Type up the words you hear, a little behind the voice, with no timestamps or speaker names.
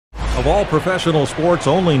Of all professional sports,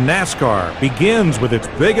 only NASCAR begins with its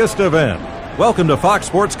biggest event. Welcome to Fox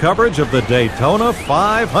Sports coverage of the Daytona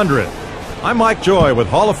 500. I'm Mike Joy with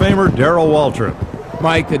Hall of Famer Darrell Waltrip.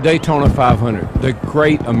 Mike, the Daytona 500, the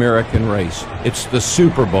great American race. It's the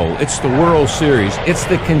Super Bowl, it's the World Series, it's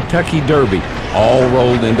the Kentucky Derby, all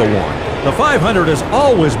rolled into one. The 500 has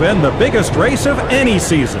always been the biggest race of any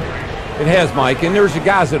season. It has, Mike, and there's the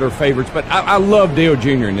guys that are favorites, but I love Dale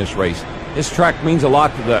Jr. in this race. This track means a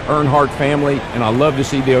lot to the Earnhardt family, and I love to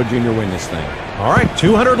see Dale Jr. win this thing. All right,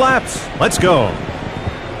 200 laps. Let's go.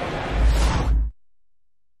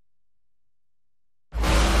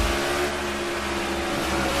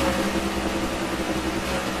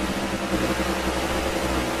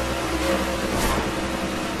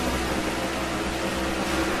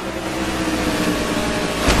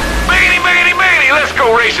 Let's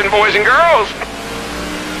go racing, boys and girls.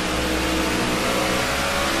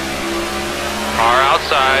 Car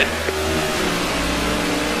outside.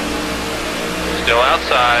 Still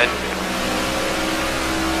outside.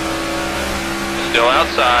 Still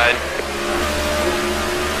outside.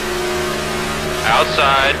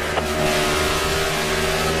 Outside.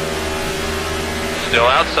 Still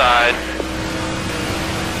outside.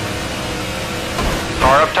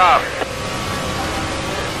 Car up top.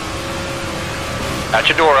 At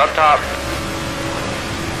your door, up top.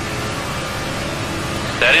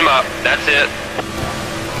 Set him up. That's it.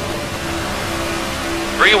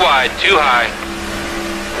 3 wide, 2 high.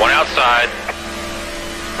 1 outside.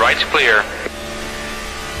 Right's clear.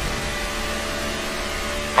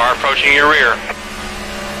 Car approaching your rear.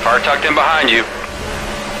 Car tucked in behind you.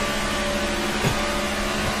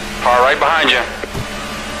 Car right behind you.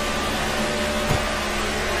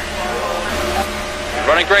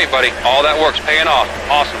 Running great, buddy. All that work's paying off.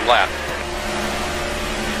 Awesome lap.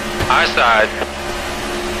 High side.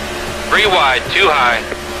 3 wide, 2 high.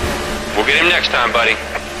 We'll get him next time, buddy.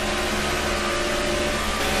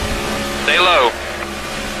 Stay low.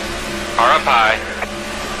 Car up high.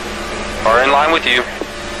 Car in line with you.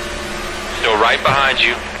 Still right behind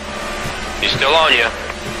you. He's still on you.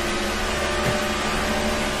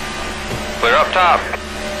 Clear up top.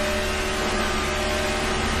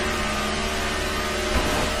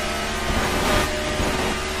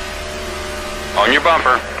 On your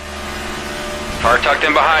bumper. Car tucked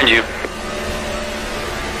in behind you.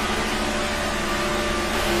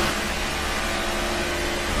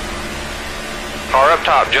 Car up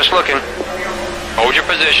top, just looking. Hold your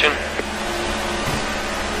position.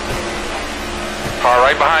 Car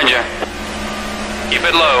right behind you. Keep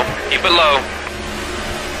it low, keep it low.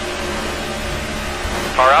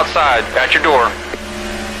 Car outside, at your door.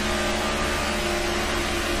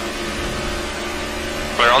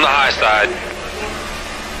 Clear on the high side.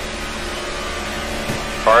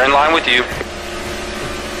 Car in line with you.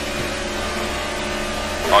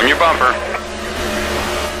 On your bumper.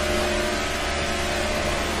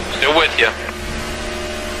 Still with you.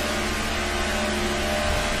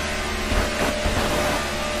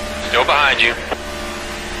 Still behind you.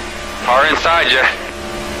 Car inside you.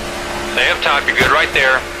 Stay up top, you're good right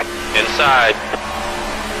there. Inside.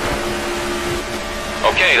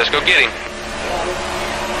 Okay, let's go get him.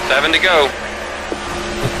 7 to go.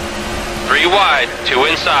 3 wide, 2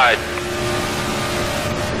 inside.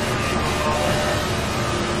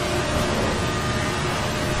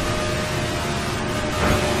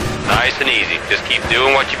 Nice and easy. Just keep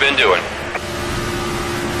doing what you've been doing.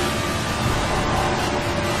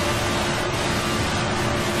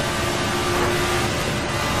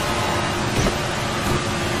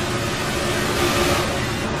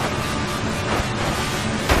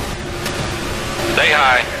 Stay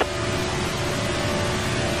high.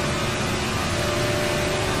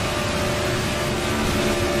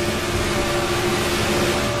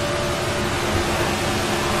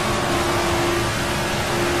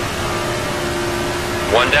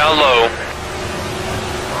 One down low.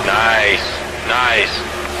 Nice, nice.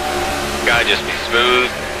 Gotta just be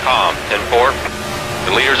smooth, calm. 10-4.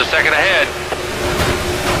 The leader's a second ahead.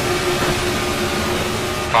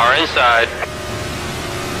 Car inside.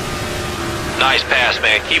 Nice pass,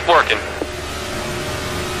 man. Keep working.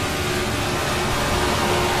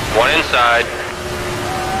 1 inside.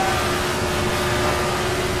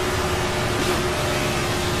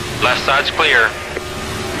 Left side's clear.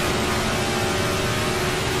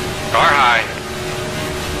 Car high.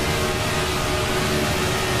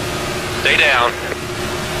 Stay down.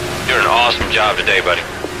 Doing an awesome job today, buddy.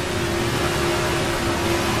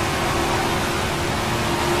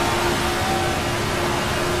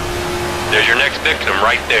 There's your next victim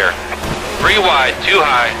right there. 3 wide, 2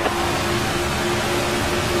 high.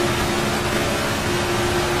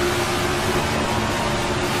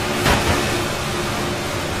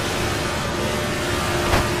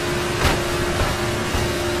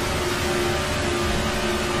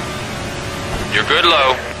 Good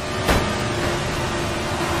low.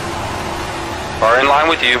 Car in line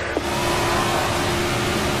with you.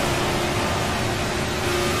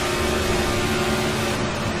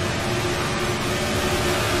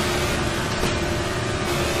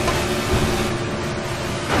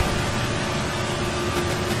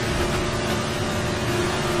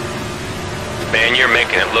 Man, you're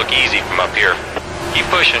making it look easy from up here. Keep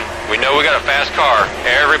pushing. We know we got a fast car.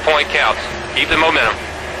 Every point counts. Keep the momentum.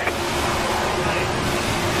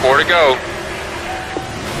 4 to go.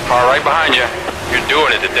 Car right behind you. You're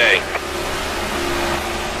doing it today.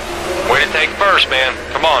 Way to take first, man.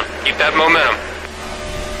 Come on. Keep that momentum.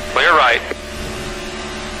 Clear right.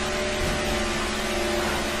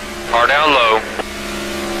 Car down low.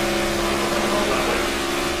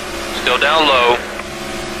 Still down low.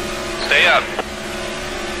 Stay up.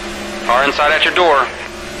 Car inside at your door.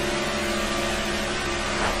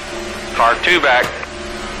 Car 2 back.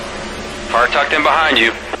 Car tucked in behind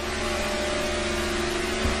you.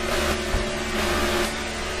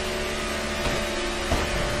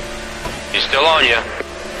 He's still on you.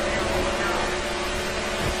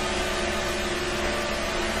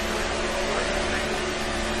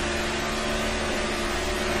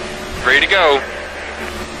 Ready to go.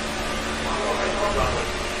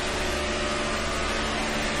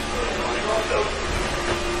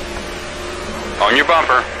 On your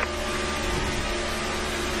bumper.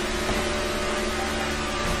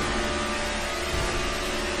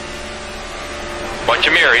 Watch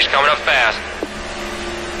your mirror, he's coming up fast.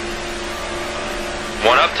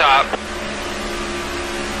 1 up top.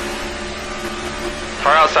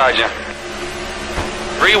 Car outside you.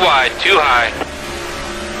 3 wide, 2 high.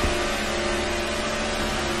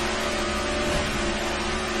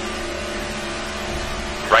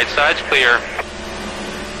 Right side's clear.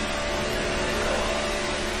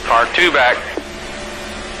 Car 2 back.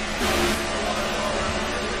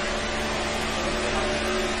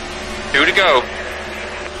 Two to go.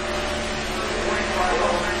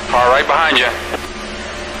 Car right behind you.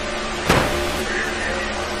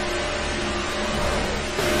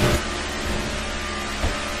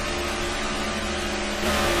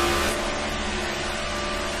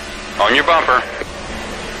 On your bumper.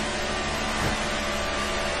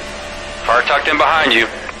 Car tucked in behind you.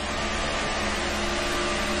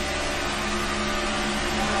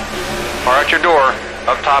 Car at your door.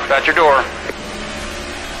 Up top at your door.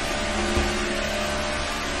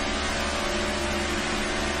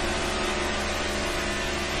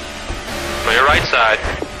 Clear right side.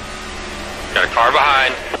 Got a car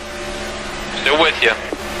behind. Still with you.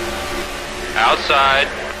 Outside.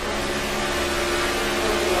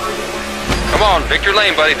 Come on, Victor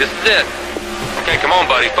Lane, buddy. This is it. Okay, come on,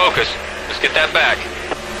 buddy. Focus. Let's get that back.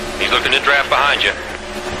 He's looking to draft behind you.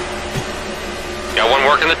 Got one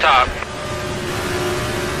working the top.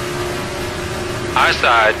 High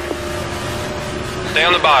side. Stay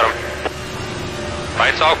on the bottom.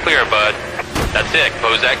 Right's all clear, bud. That's it.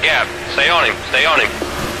 Close that gap. Stay on him. Stay on him.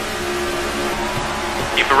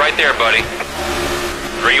 Keep it right there, buddy.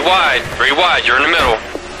 3 wide. 3 wide. You're in the middle.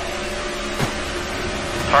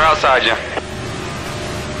 Car outside you.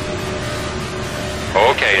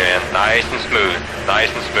 Okay, man. Nice and smooth. Nice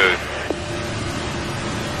and smooth.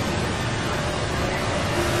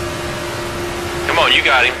 Come on, you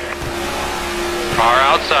got him. Car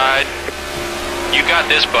outside. You got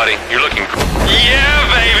this, buddy. You're looking... Yeah,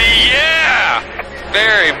 baby, yeah!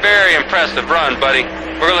 Very, very impressive run, buddy.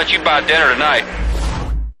 We're gonna let you buy dinner tonight.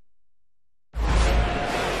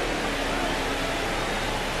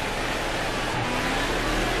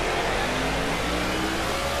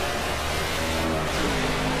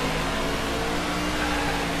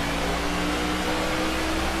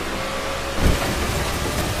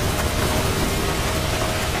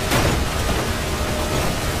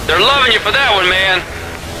 They're loving you for that one, man.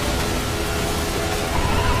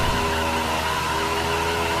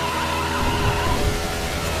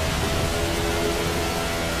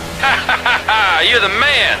 Ha ha ha ha! You're the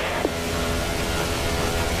man.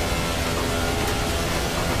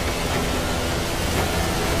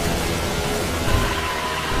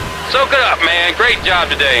 Soak it up, man. Great job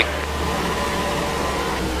today.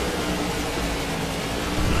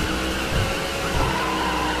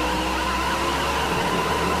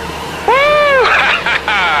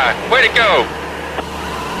 Way to go!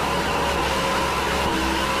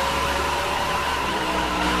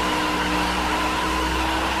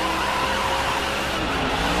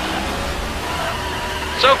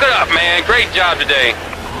 Soak it up, man. Great job today.